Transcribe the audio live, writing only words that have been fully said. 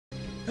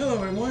Hello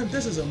everyone,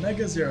 this is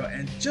Omega Zero,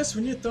 and just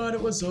when you thought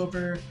it was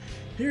over,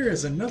 here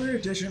is another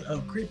edition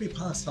of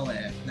Creepypasta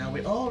Land. Now,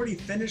 we already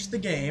finished the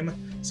game,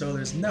 so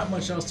there's not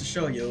much else to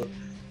show you.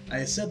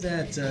 I said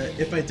that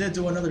if I did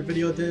do another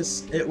video of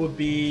this, it would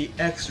be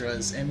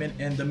extras and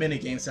the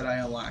minigames that I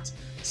unlocked.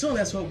 So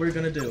that's what we're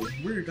gonna do.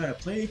 We're gonna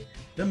play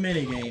the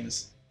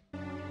minigames.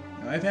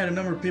 Now, I've had a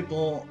number of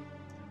people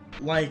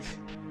like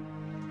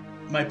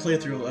my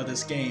playthrough of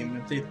this game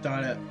if they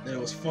thought that it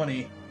was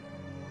funny.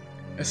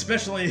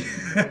 Especially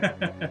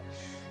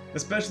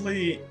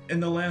in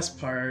the last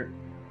part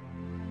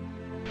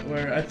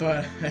where I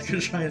thought I could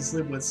try and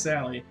sleep with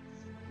Sally.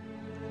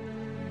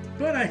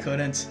 But I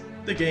couldn't.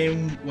 The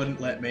game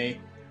wouldn't let me.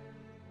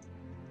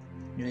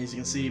 And as you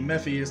can see,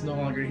 Mephi is no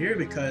longer here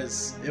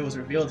because it was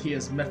revealed he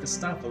is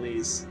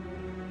Mephistopheles.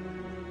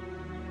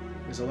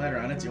 There's a ladder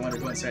on it. Do you want to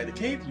go inside the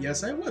cave?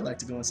 Yes, I would like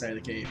to go inside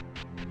the cave.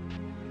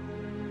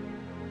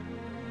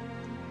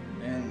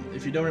 And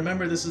if you don't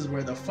remember, this is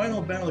where the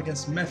final battle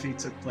against Mephi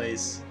took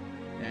place.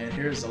 And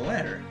here's the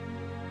ladder.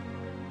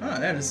 Oh,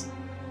 that's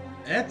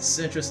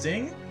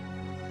interesting.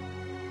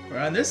 We're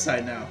on this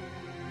side now.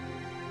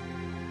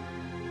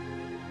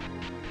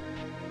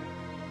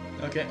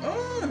 Okay,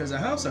 oh, there's a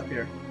house up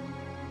here.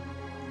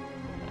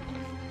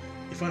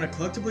 You found a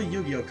collectible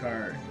Yu-Gi-Oh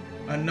card.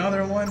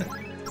 Another one?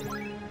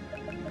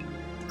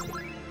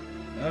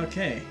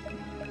 Okay.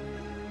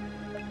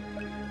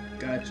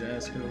 Gotcha,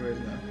 let's go over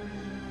now.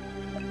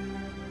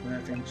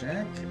 Laughing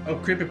Jack. Oh,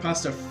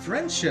 Creepypasta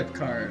Friendship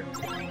card.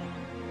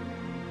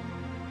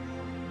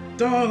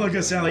 Oh, look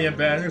at Sally and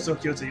Ben. They're so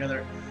cute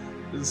together.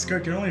 This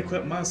card can only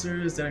equip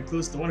monsters that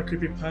includes the one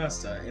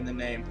Creepypasta in the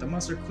name. The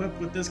monster equipped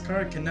with this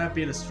card cannot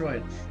be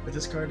destroyed. With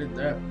this card,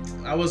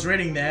 I was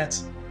reading that.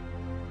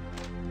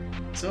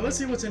 So let's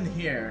see what's in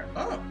here.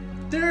 Oh,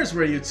 there's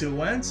where you two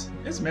went.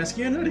 It's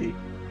Mesky and Hoodie.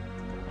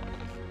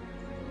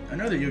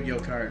 Another Yu-Gi-Oh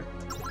card.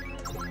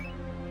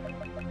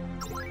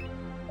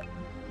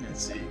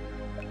 Let's see.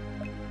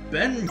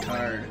 Ben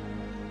card.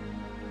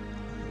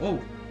 Whoa.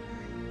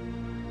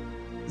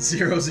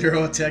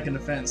 0/0 attack and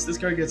defense. This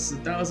card gets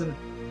 1,000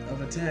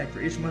 of attack for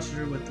each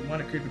monster with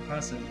one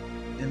Creepypasta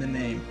in the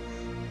name.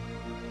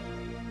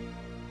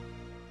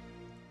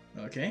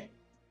 Okay.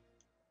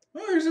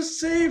 Oh, there's a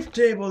save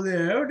table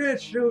there. Oh,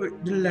 that's so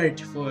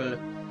delightful.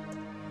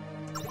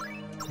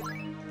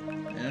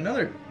 And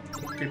another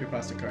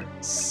Creepypasta card.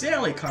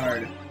 Sally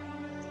card.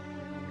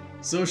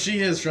 So she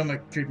is from a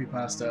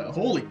Creepypasta.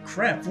 Holy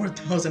crap,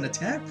 4,000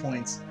 attack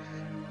points!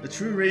 The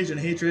true rage and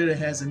hatred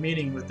has a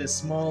meaning with this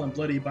small and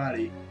bloody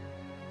body.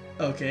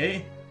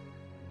 Okay.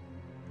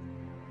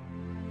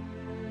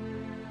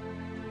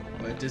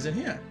 What is in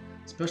here?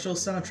 Special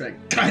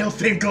soundtrack. Guile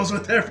theme goes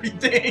with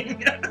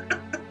everything!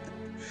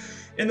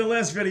 In the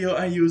last video,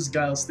 I used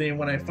Guile's theme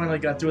when I finally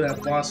got through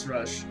that boss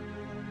rush.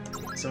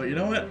 So you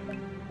know what?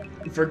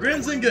 For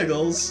grins and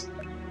giggles...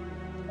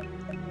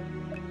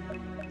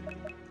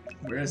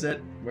 Where is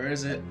it? Where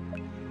is it?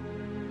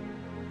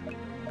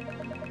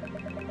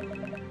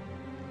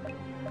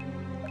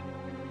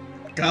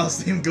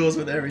 Guile's theme goes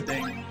with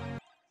everything.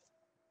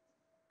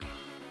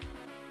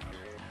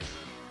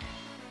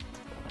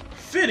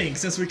 Fitting,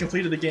 since we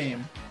completed the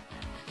game.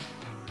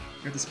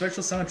 With the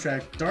special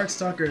soundtrack,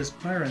 Darkstalker's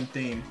Pyron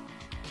theme.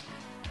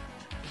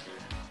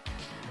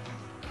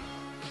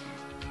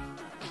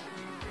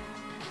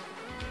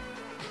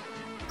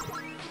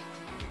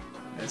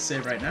 Let's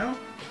save right now.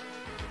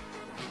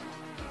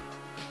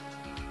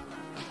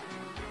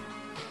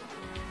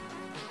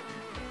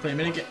 Play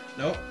minigame?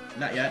 Nope,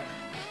 not yet.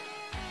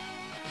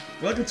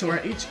 Welcome to our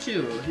HQ.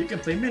 You can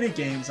play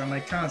minigames on my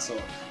console,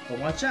 but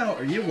watch out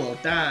or you will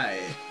die.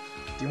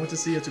 Do you want to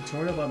see a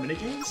tutorial about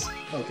minigames?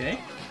 Okay.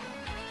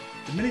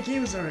 The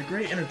minigames are a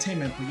great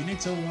entertainment, but you need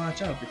to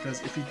watch out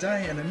because if you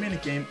die in a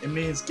minigame, it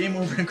means game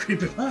over in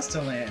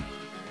Creepypasta Land.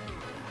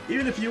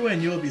 Even if you win,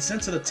 you will be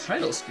sent to the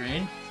title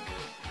screen.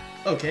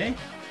 Okay.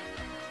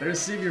 Better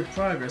save your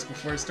progress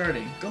before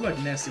starting. Good luck,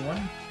 nasty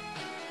one.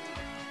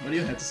 What do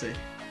you have to say?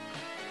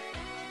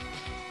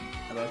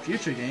 About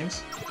future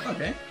games?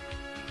 Okay.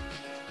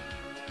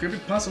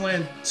 Creepypasta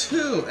Land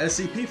 2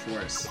 SCP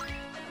Force.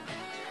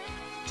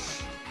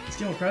 This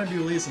game will probably be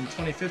released in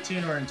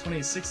 2015 or in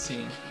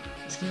 2016.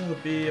 This game will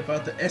be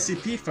about the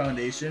SCP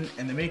Foundation,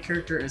 and the main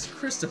character is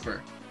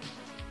Christopher.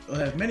 It will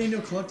have many new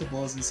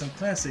collectibles and some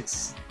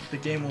classics. The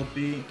game will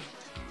be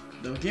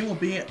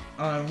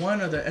on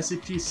one of the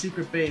SCP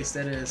secret base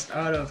that is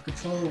out of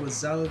control with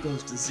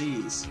Zalgo's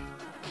disease.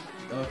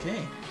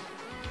 Okay.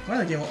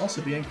 Part of the game will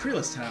also be in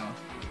Creeless Town.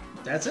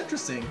 That's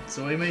interesting.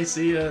 So we may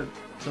see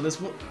so this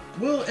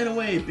will in a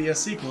way be a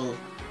sequel. Do you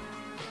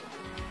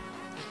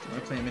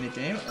want to play a mini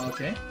game?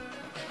 Okay.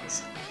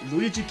 It's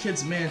Luigi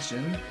Kid's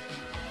Mansion,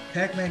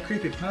 Pac-Man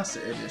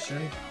Creepypasta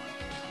Edition,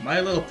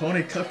 My Little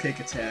Pony Cupcake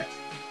Attack.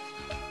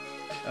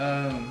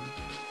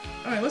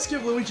 Alright, let's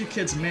give Luigi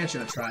Kid's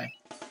Mansion a try.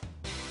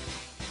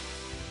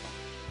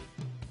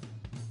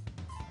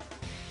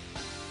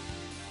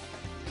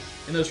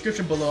 In the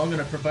description below, I'm going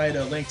to provide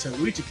a link to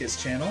Luigi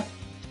Kid's channel.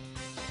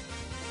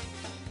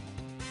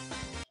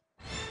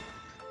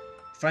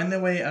 Find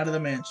their way out of the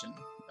mansion.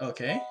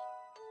 Okay.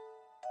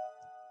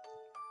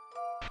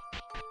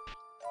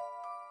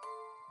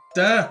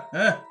 Duh!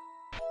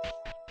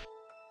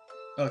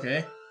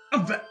 Okay.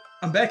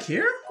 I'm back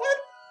here? What?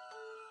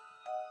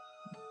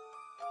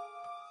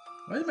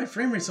 Why is my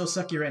frame rate so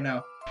sucky right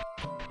now?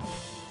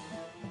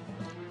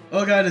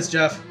 Oh god, it's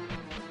Jeff.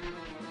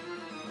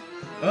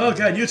 Oh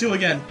god, you two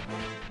again.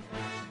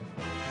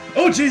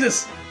 Oh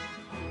Jesus!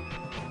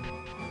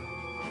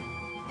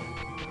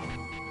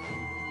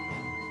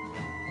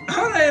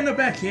 How did I end up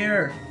back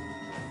here?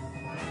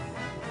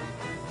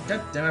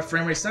 God damn it,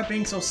 frame rate, stop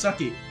being so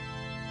sucky.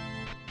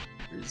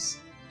 Here's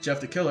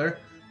Jeff the Killer.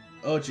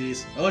 Oh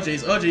jeez, oh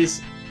jeez, oh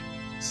jeez.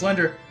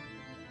 Slender.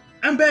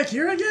 I'm back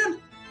here again?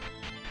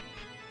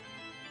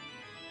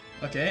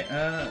 Okay,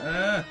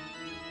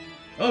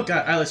 oh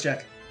god, Eyeless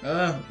Jack.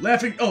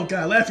 Laughing, oh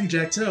god, Laughing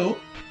Jack too.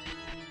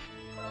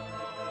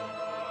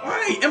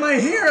 Why am I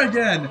here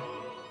again?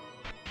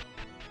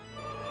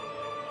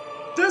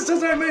 This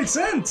doesn't make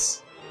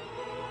sense!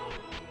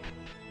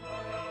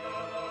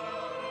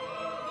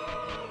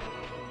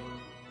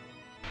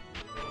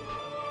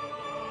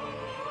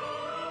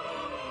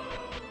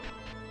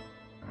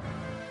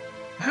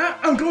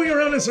 I'm going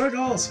around in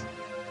circles!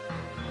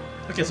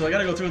 Okay, so I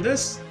gotta go through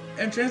this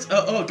entrance.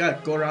 Oh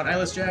god, go around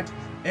Eyeless Jack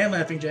and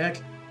Laughing Jack.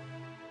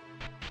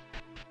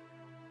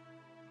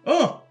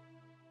 Oh!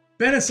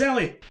 Ben and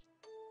Sally!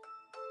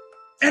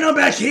 And I'm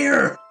back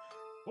here!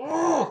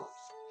 Oh!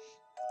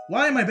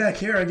 Why am I back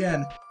here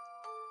again?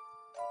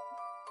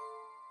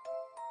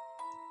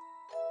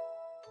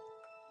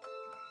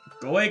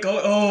 Go away, go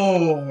away.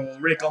 Oh,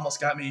 Rick almost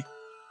got me.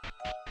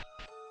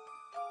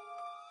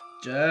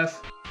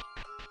 Jeff.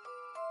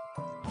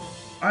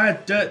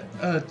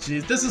 Oh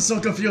jeez, this is so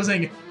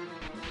confusing.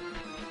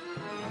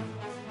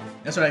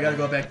 That's right, I gotta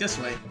go back this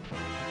way.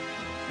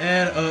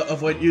 And,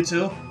 avoid you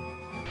two.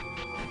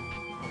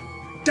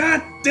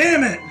 God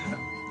damn it!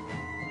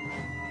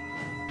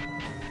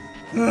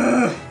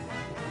 Ugh.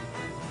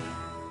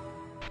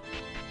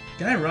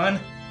 Can I run?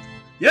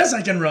 Yes,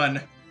 I can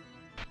run!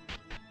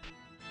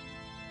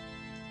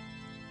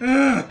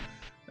 Ugh.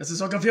 This is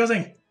so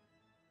confusing.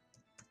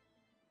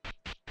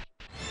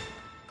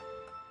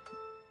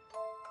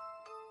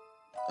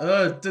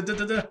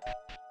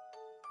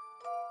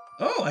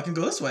 Oh, I can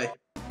go this way.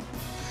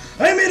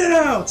 I made it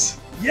out!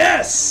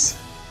 Yes!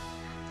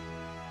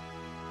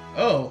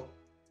 Oh.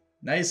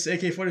 Nice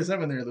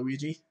AK-47 there,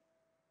 Luigi.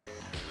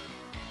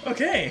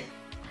 Okay.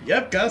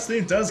 Yep,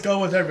 Gosling does go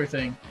with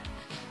everything.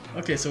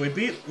 Okay, so we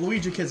beat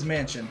Luigi Kid's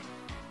Mansion.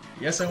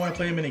 Yes, I want to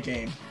play a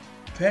minigame.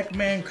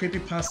 Pac-Man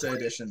Creepypasta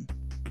Edition.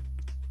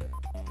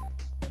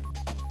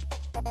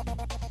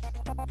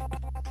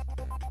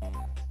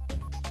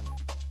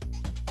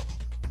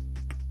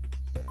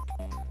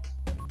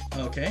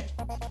 Okay.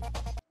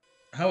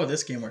 How would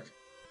this game work?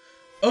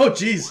 Oh,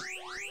 jeez!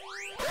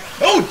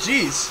 Oh,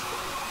 jeez!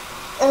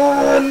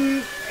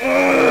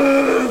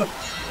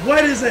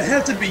 Why does it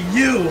have to be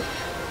you?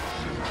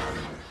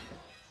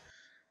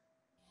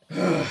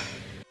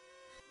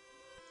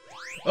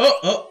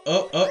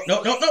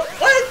 No, no, no!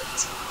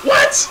 What?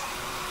 What?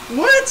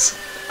 What?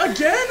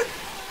 Again?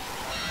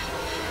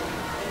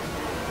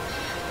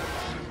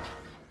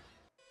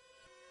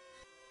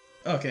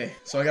 Okay,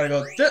 so I gotta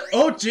go.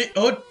 Oh, gee,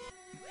 oh.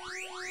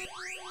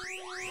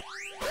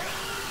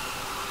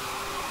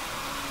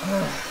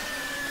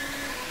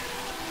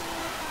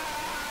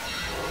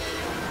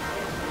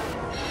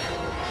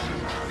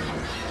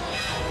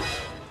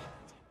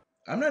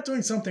 I'm not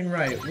doing something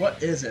right.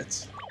 What is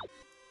it?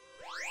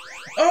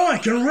 Oh, I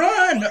can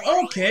run!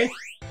 Okay.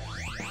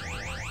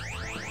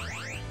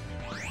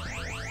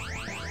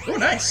 Oh,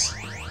 nice.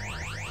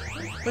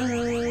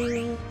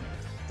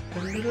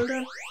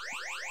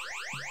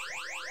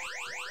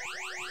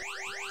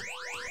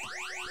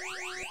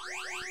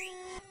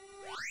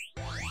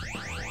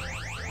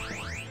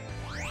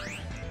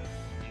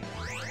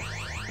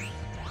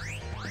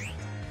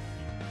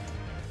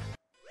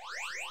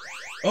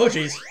 Oh,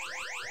 jeez.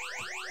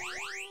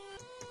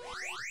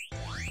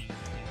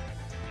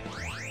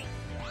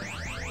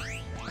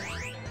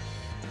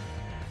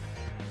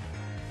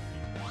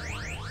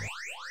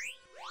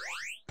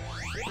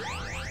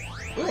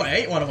 Ooh, I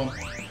ate one of them.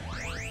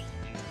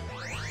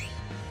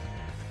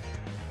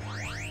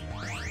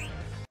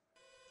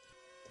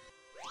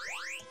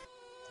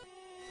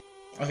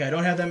 Okay, I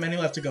don't have that many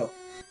left to go.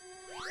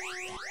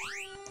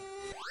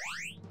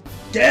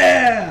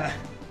 Yeah!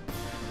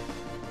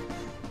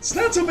 It's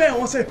not so bad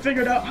once I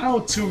figured out how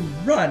to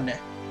run.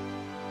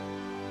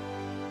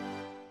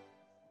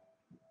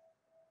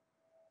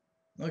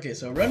 Okay,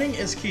 so running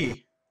is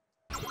key.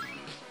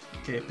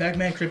 Okay,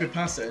 Pac-Man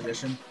Creepypasta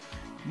Edition.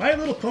 My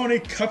Little Pony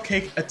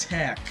Cupcake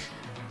Attack.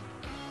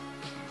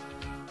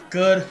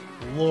 Good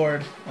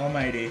Lord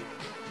Almighty.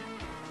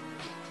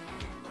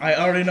 I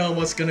already know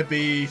what's gonna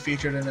be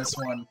featured in this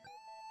one.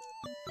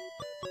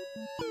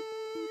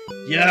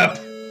 Yep!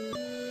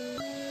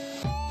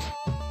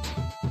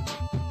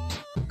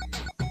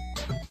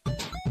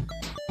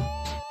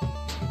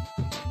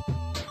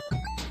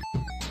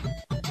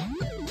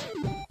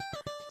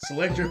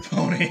 Select your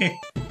pony.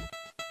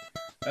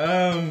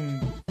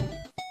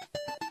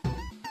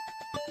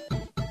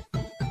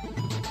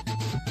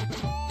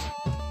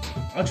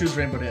 I'll choose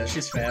Rainbow Dash.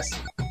 She's fast.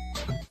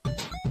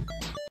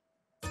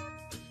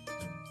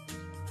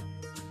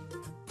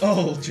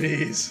 Oh,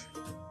 jeez.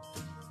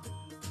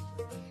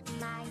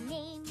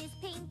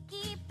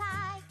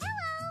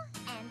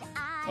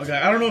 Okay,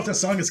 I don't know if the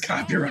song is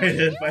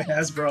copyrighted by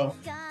Hasbro.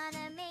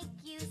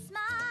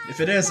 If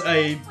it is,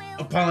 I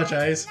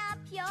apologize.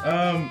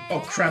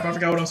 Oh crap, I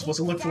forgot what I'm supposed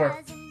to look for.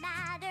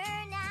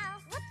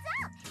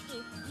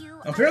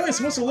 Apparently I'm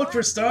supposed to look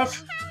for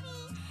stuff.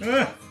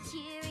 Ugh.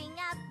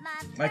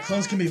 My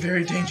clones can be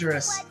very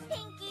dangerous.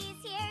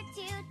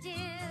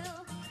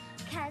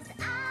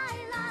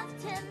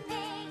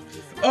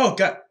 Oh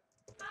god.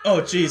 Oh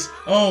jeez.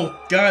 Oh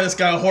god, this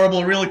got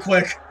horrible really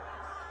quick.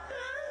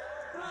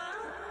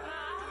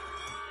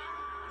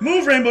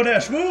 Move, Rainbow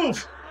Dash,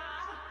 move!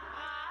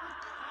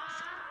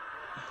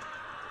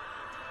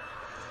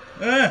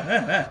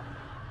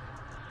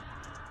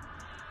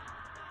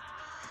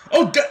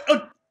 Oh god!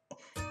 Oh!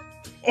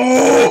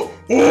 Oh!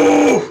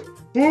 Oh!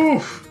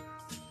 Oof!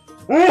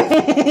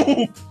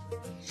 Oh!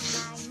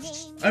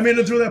 I made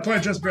it through that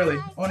part just barely.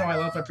 Oh no, I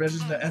lost my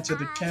precision to enter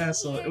the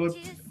castle.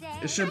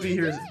 It should be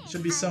here. It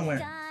should be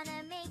somewhere.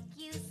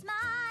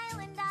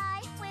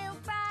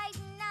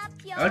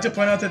 I like to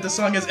point out that the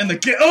song is in the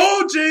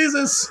Oh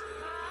Jesus!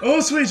 Oh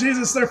sweet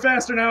Jesus, they're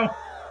faster now.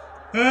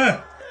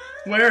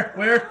 Where?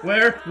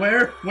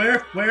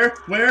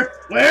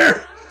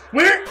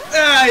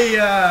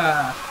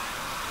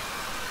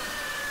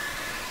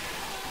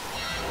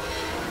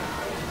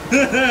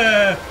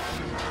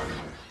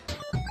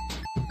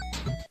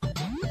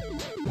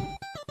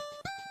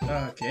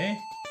 Ah, okay.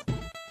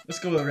 Let's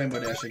go with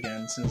Rainbow Dash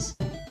again, since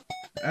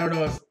I don't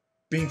know if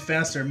being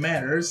faster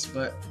matters,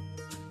 but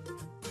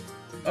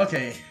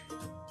okay.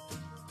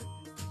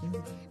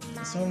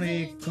 So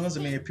many clones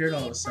of me appeared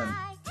all of a sudden.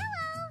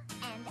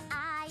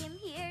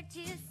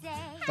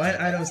 Find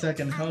items that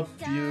can help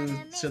you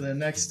to the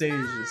next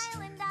stages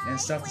and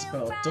stop the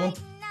spell.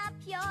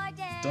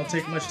 Don't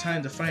take much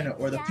time to find it,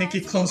 or the Pinky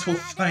clones will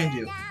find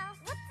you.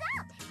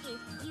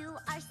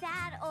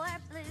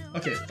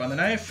 Okay, found the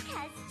knife.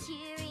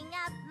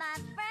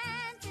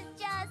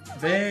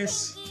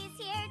 Vase.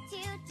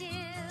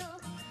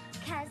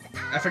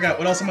 I forgot.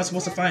 What else am I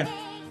supposed to find?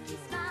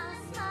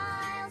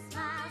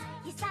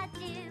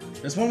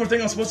 There's one more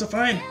thing I'm supposed to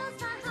find.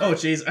 Oh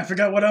jeez, I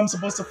forgot what I'm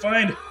supposed to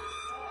find.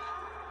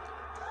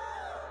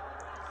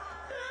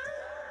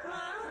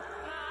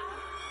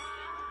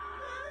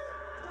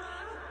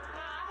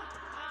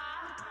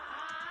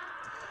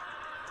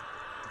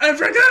 I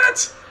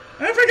forgot!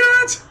 I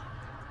forgot!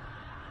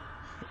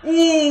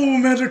 Ooh,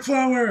 magic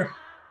flower!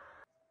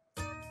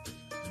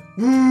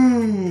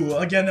 Ooh,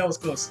 again, that was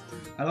close.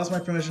 I lost my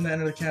permission to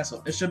enter the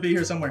castle. It should be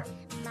here somewhere.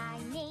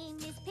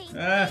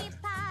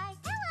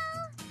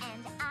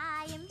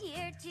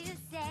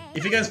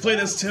 If you guys play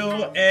this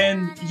too,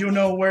 and you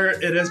know where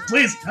it is,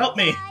 please help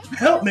me!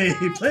 Help me,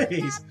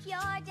 please!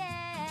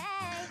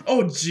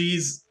 Oh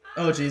jeez.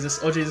 Oh Jesus,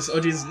 oh Jesus, oh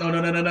Jesus. No,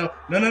 no, no, no, no.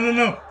 No, no, no,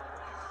 no.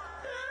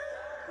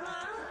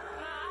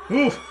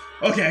 Ooh.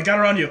 Okay, I got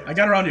around you. I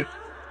got around you.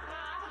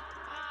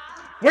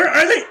 Where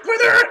are they?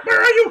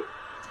 Where are you?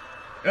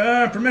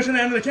 Permission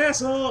to enter the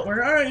castle.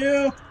 Where are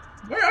you?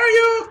 Where are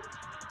you?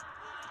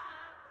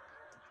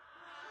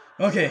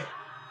 Okay.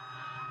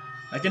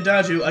 I can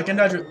dodge you. I can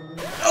dodge you.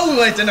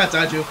 Oh, I did not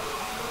dodge you.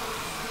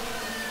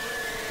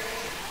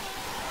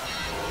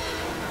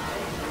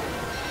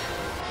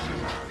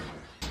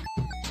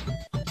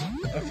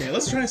 Okay,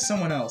 let's try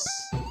someone else.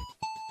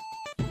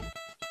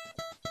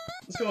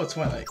 Let's go with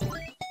Twilight.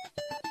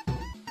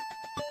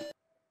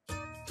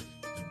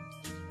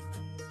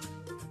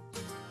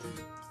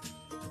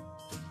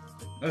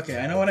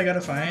 Okay, I know what I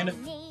gotta find.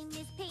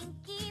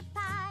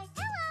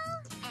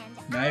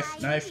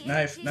 Knife, knife,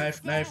 knife,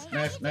 knife, knife,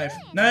 knife, knife,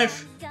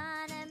 knife!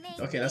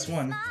 Okay, that's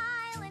one.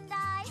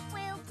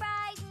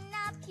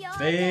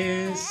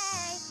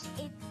 Vase.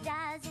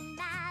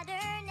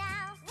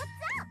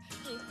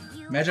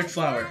 Magic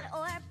flower.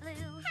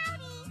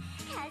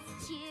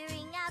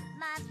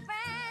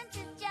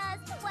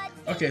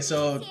 Okay,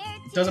 so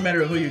it doesn't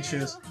matter who you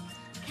choose.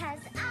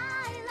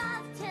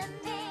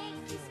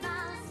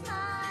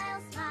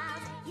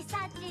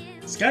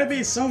 It's gotta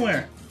be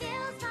somewhere.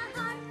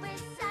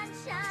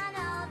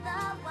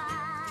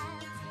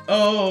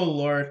 Oh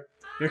Lord,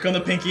 here come the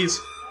Pinkies.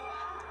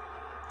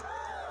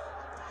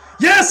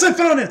 Yes, I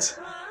found it!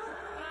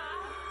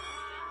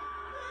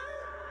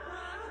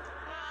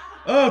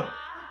 Oh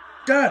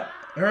God,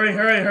 hurry,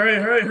 hurry, hurry,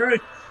 hurry, hurry.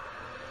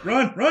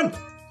 Run, run.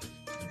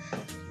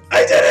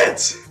 I did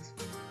it!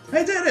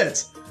 I did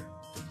it!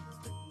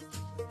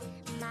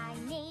 My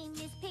name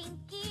is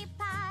Pinkie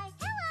Pie.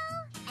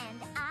 Hello,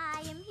 and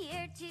I am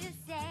here to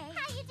say,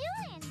 how you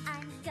doing?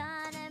 I'm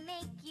gonna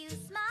make you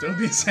smile. Don't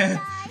be sad.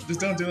 Just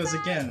don't do this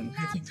again.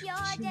 I think Your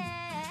we should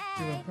day.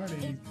 give a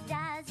party. It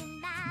doesn't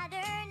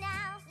matter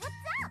now. What's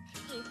up?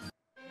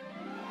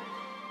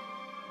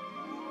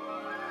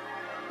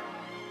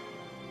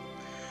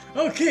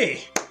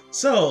 Okay,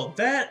 so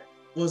that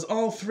was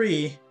all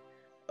 3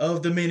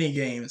 of the mini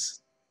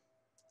games.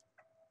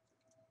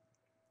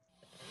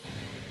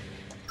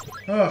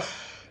 Oh.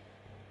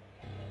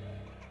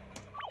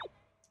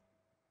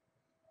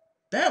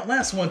 That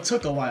last one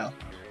took a while.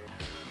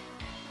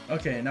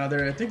 Okay, now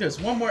I think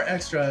there's one more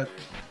extra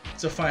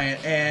to find,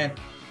 and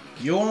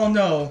you all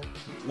know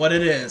what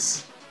it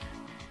is.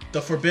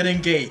 The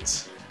Forbidden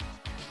Gate.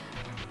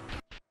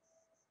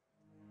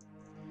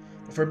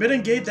 The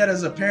Forbidden Gate that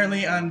is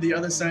apparently on the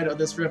other side of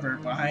this river,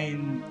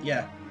 behind...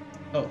 yeah.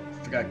 Oh,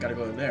 forgot, gotta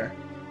go there.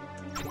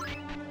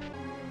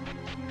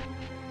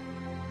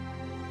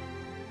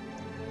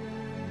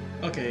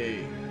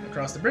 Okay,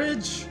 across the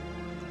bridge.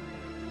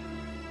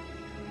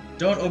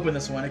 Don't open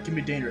this one, it can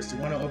be dangerous. You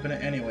want to open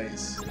it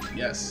anyways.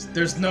 Yes,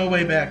 there's no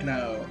way back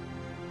now.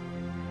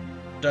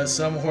 Does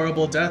some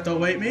horrible death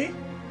await me?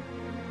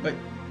 Wait,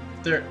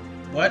 there...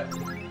 what?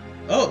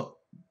 Oh,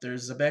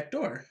 there's a back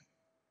door.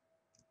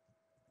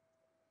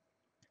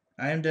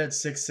 I am dead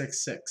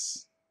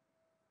 666.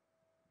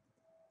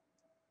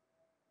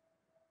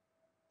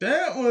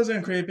 That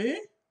wasn't creepy.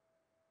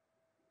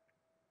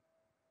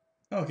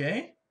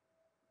 Okay.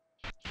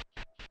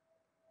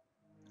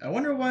 I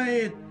wonder why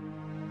it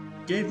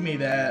gave me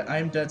that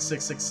I'm dead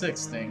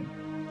 666 thing.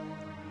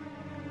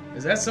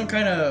 Is that some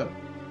kind of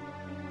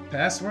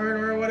password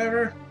or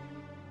whatever?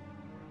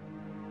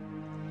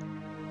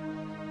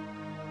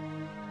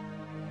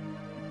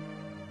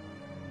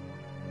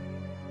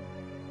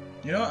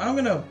 You know, I'm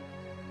gonna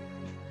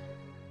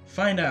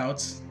find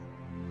out.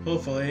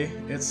 Hopefully,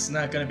 it's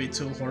not gonna be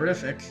too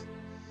horrific.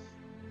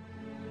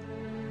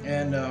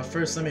 And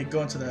first, let me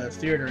go into the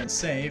theater and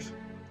save.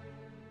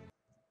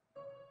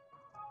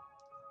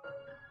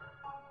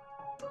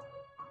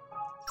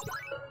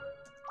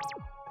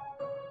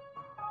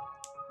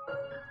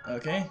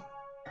 Okay.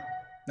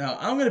 Now,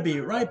 I'm gonna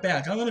be right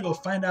back. I'm gonna go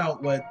find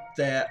out what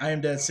that I Am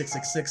Dead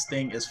 666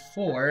 thing is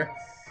for.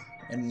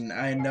 And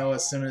I know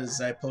as soon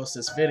as I post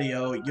this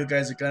video, you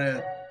guys are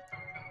gonna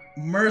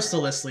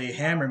mercilessly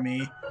hammer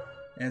me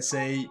and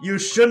say, you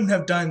shouldn't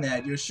have done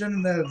that. You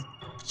shouldn't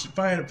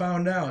have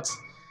found out.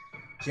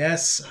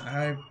 Yes,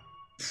 I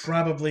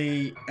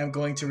probably am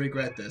going to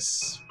regret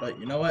this. But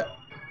you know what?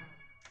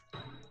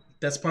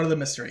 That's part of the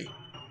mystery.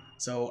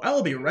 So I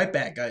will be right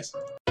back, guys.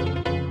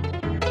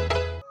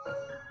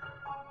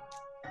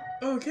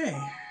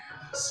 Okay,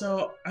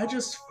 so I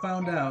just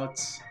found out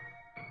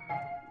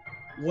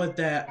what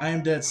that I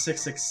Am Dead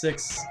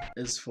 666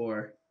 is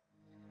for.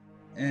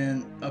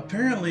 And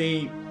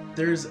apparently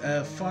there's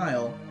a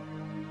file.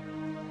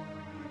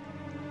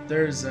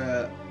 There's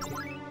a...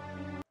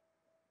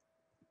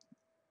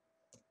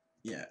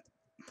 yeah.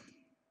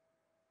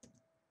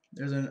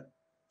 There's an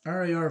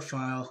RAR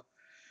file.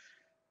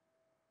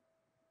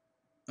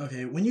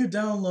 Okay, when you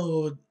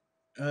download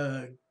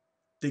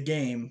the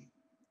game,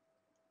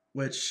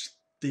 which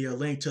the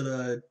link to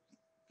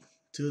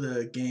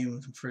the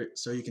game for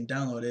so you can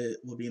download it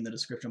will be in the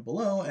description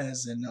below,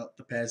 as in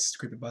the past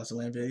Creepypasta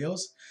Land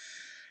videos.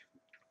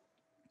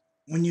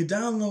 When you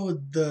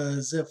download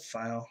the zip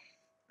file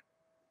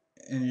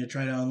and you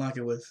try to unlock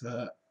it with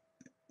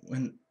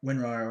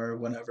WinRAR or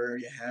whatever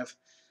you have,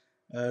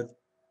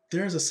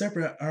 there's a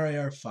separate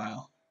RAR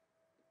file,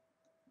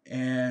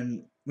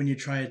 and when you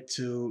try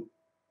to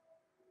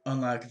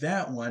unlock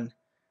that one,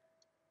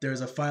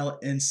 there's a file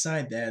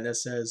inside that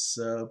says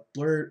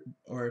blurred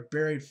or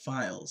buried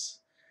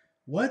files.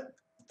 What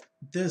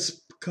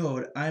this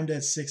code I'm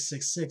Dead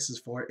 666 is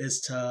for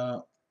is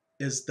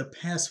the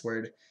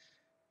password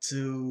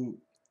to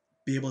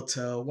be able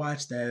to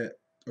watch that,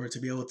 or to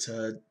be able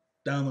to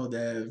download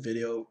that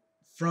video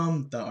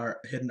from the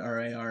hidden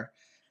RAR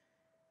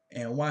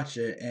and watch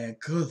it. And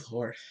good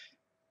lord,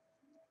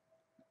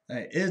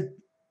 it's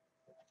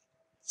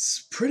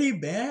pretty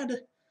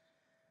bad.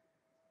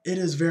 It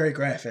is very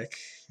graphic,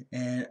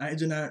 and I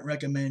do not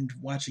recommend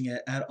watching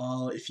it at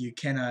all if you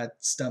cannot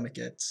stomach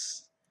it.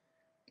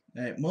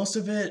 Most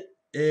of it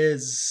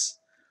is,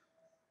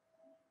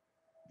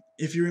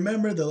 if you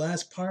remember the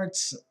last part,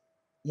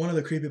 one of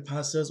the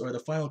creepypastas, or the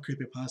final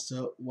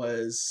creepypasta,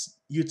 was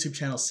YouTube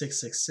channel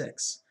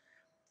 666.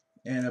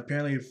 And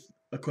apparently,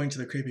 according to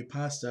the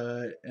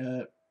creepypasta,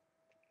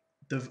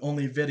 the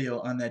only video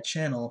on that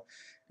channel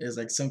is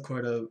like some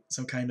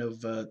kind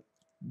of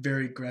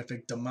very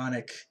graphic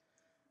demonic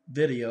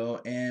video,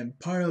 and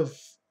part of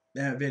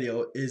that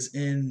video is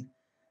the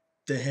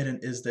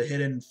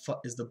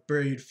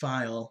buried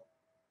file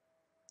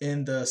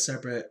in the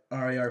separate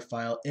RAR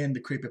file in the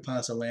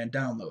Creepypasta Land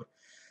download.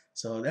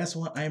 So that's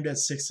what I Am Dead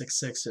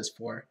 666 is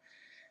for.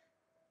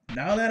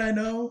 Now that I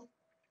know,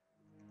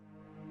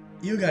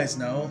 you guys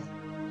know,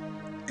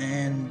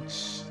 and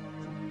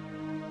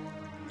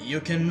you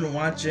can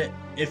watch it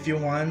if you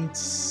want.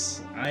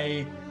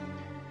 I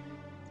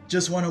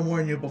just want to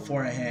warn you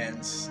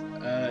beforehand.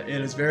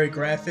 It is very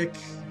graphic,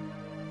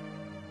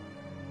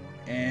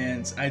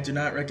 and I do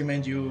not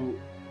recommend you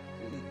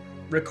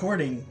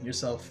recording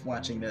yourself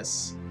watching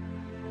this.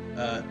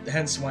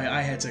 Hence why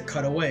I had to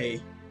cut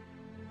away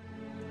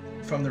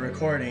from the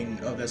recording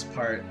of this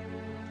part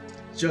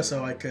just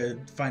so I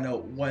could find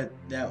out what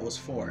that was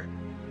for.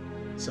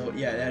 So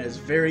yeah, that is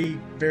very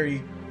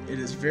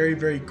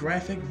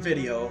graphic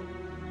video,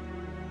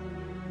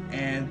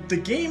 and the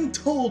game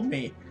told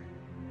me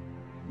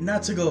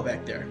not to go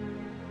back there,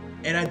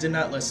 and I did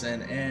not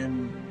listen,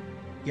 and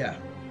yeah.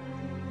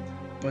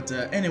 But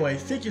anyway,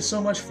 thank you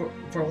so much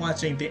for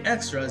watching the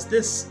extras.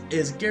 This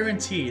is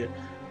guaranteed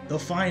the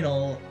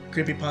final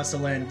Creepypasta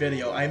Land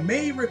video. I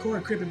may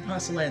record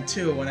Creepypasta Land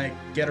 2 when I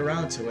get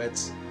around to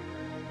it,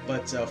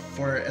 but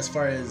for as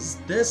far as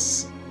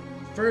this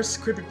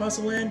first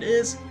Creepypasta Land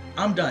is,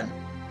 I'm done.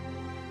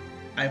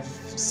 I've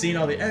seen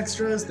all the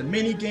extras, the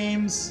mini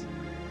games.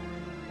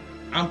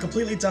 I'm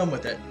completely done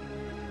with it.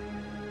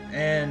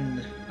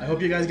 And I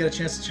hope you guys get a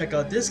chance to check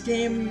out this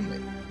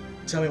game.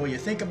 Tell me what you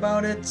think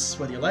about it,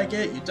 whether you like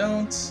it, you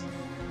don't.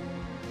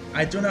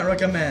 I do not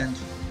recommend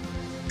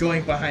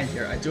going behind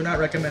here. I do not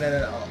recommend it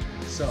at all.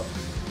 So,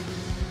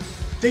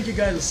 thank you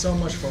guys so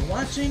much for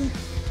watching,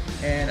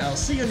 and I'll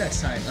see you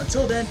next time.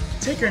 Until then,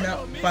 take care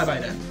now. Bye-bye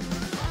then.